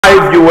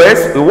Hi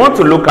viewers, we want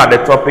to look at the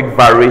topic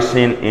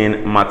variation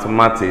in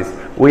mathematics.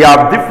 We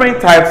have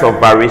different types of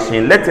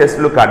variation. Let us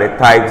look at the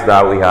types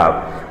that we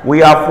have.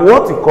 We have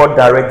what we call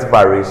direct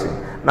variation.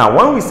 Now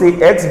when we say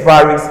x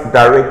varies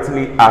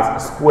directly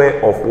as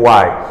square of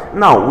y,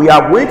 now we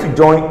are going to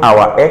join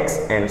our x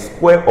and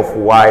square of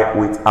y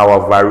with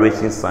our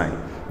variation sign.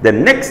 The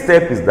next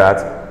step is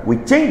that we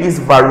change this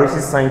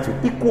variation sign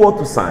to equal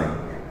to sign.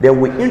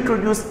 Then we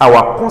introduce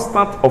our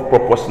constant of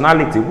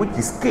proportionality, which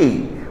is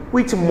k,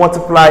 which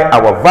multiply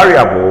our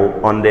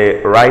variable on the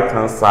right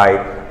hand side,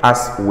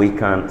 as we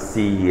can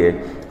see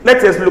here.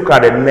 Let us look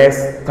at the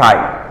next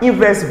type,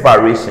 inverse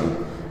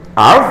variation.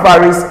 R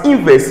varies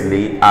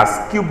inversely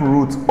as cube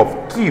root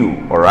of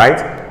q. All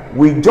right,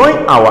 we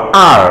join our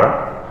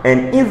r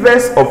and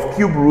inverse of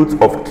cube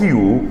root of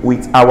q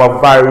with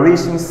our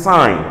variation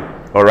sign.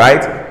 All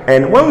right,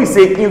 and when we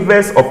say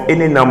inverse of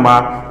any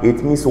number,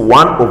 it means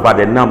 1 over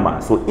the number.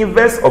 So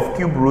inverse of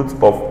cube root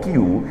of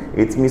q,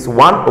 it means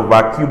 1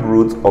 over cube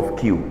root of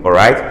q. All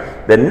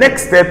right, the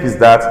next step is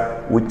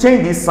that we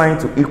change this sign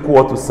to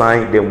equal to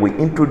sign, then we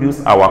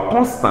introduce our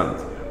constant,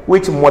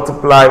 which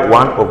multiply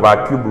 1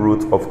 over cube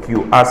root of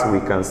q, as we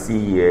can see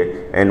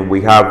here, and we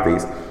have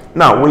this.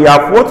 Now we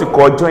have what we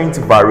call joint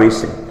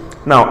variation.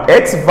 Now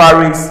x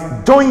varies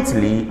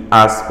jointly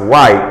as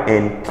y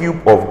and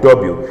cube of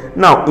w.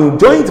 Now in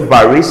joint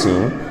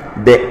variation,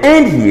 the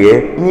end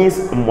here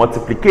means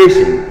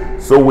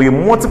multiplication. So we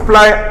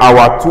multiply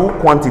our two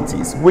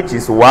quantities, which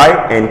is y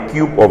and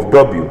cube of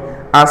w,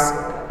 as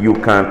you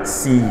can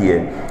see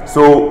here.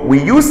 So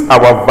we use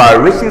our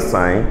variation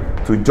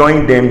sign to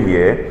join them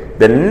here.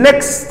 The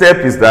next step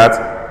is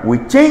that we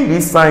change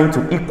this sign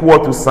to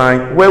equal to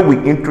sign, where we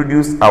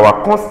introduce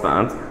our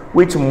constant,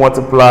 which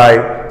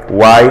multiply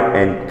y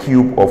and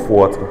cube of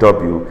what?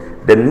 W.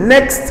 The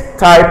next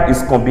type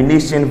is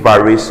combination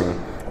variation,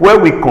 where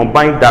we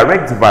combine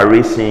direct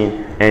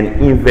variation and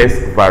inverse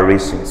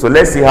variation. So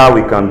let's see how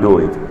we can do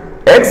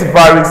it. X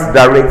varies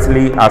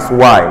directly as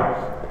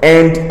y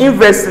and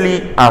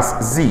inversely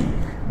as z.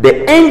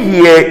 The end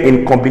here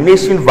in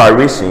combination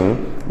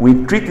variation,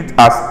 we treat it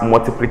as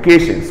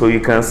multiplication. So you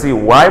can see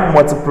y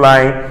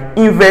multiplying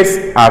inverse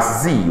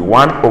as z,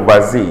 1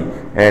 over z,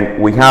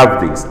 and we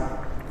have this.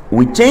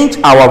 We change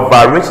our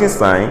variation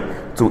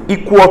sign to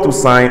equal to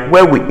sign,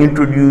 where we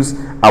introduce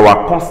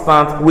our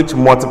constant, which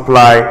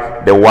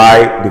multiply the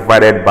y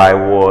divided by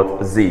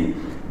what? Z.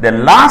 The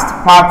last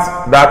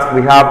part that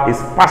we have is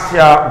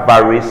partial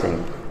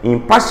variation.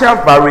 In partial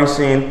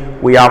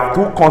variation, we have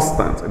two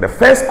constants. The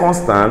first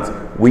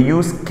constant, we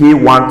use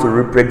k1 to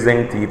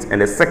represent it,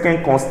 and the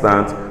second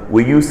constant,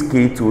 we use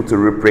k2 to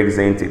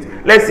represent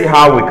it. Let's see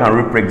how we can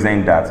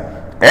represent that.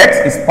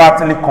 X is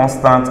partly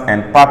constant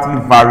and partly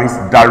varies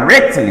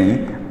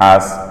directly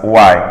as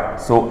y.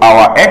 So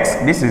our x,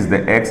 this is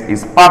the x,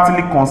 is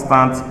partly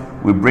constant.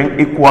 We bring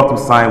equal to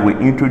sign, we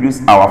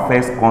introduce our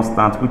first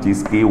constant, which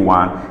is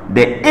k1.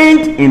 The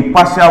end in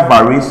partial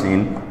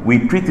variation,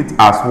 we treat it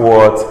as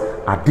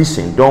what?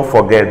 Addition. Don't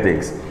forget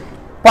this.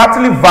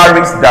 Partly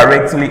varies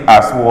directly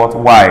as what?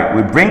 Y.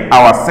 We bring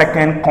our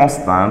second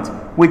constant,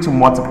 which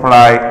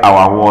multiply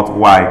our what?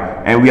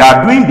 Y. And we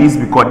are doing this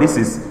because this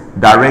is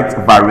direct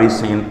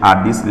variation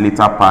at this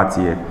later part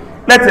here.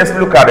 Let us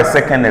look at the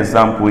second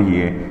example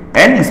here.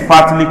 N is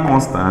partly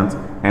constant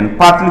and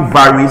partly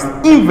varies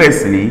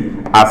inversely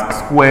as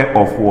square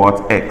of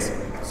what? X.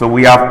 So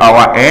we have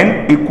our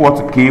n equal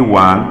to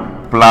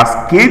k1 plus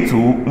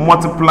k2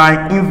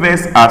 multiplying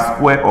inverse as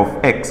square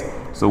of x.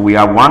 So we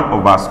have 1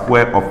 over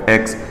square of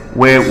x,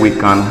 where we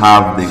can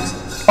have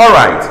this. All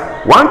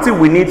right, one thing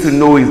we need to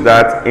know is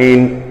that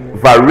in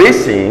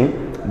variation,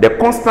 the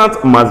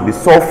constant must be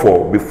solved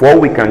for before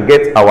we can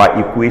get our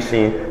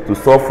equation to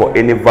solve for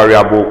any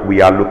variable we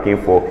are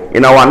looking for.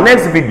 In our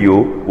next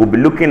video, we'll be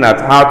looking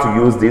at how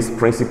to use these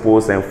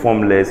principles and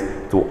formulas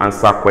to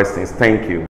answer questions. Thank you.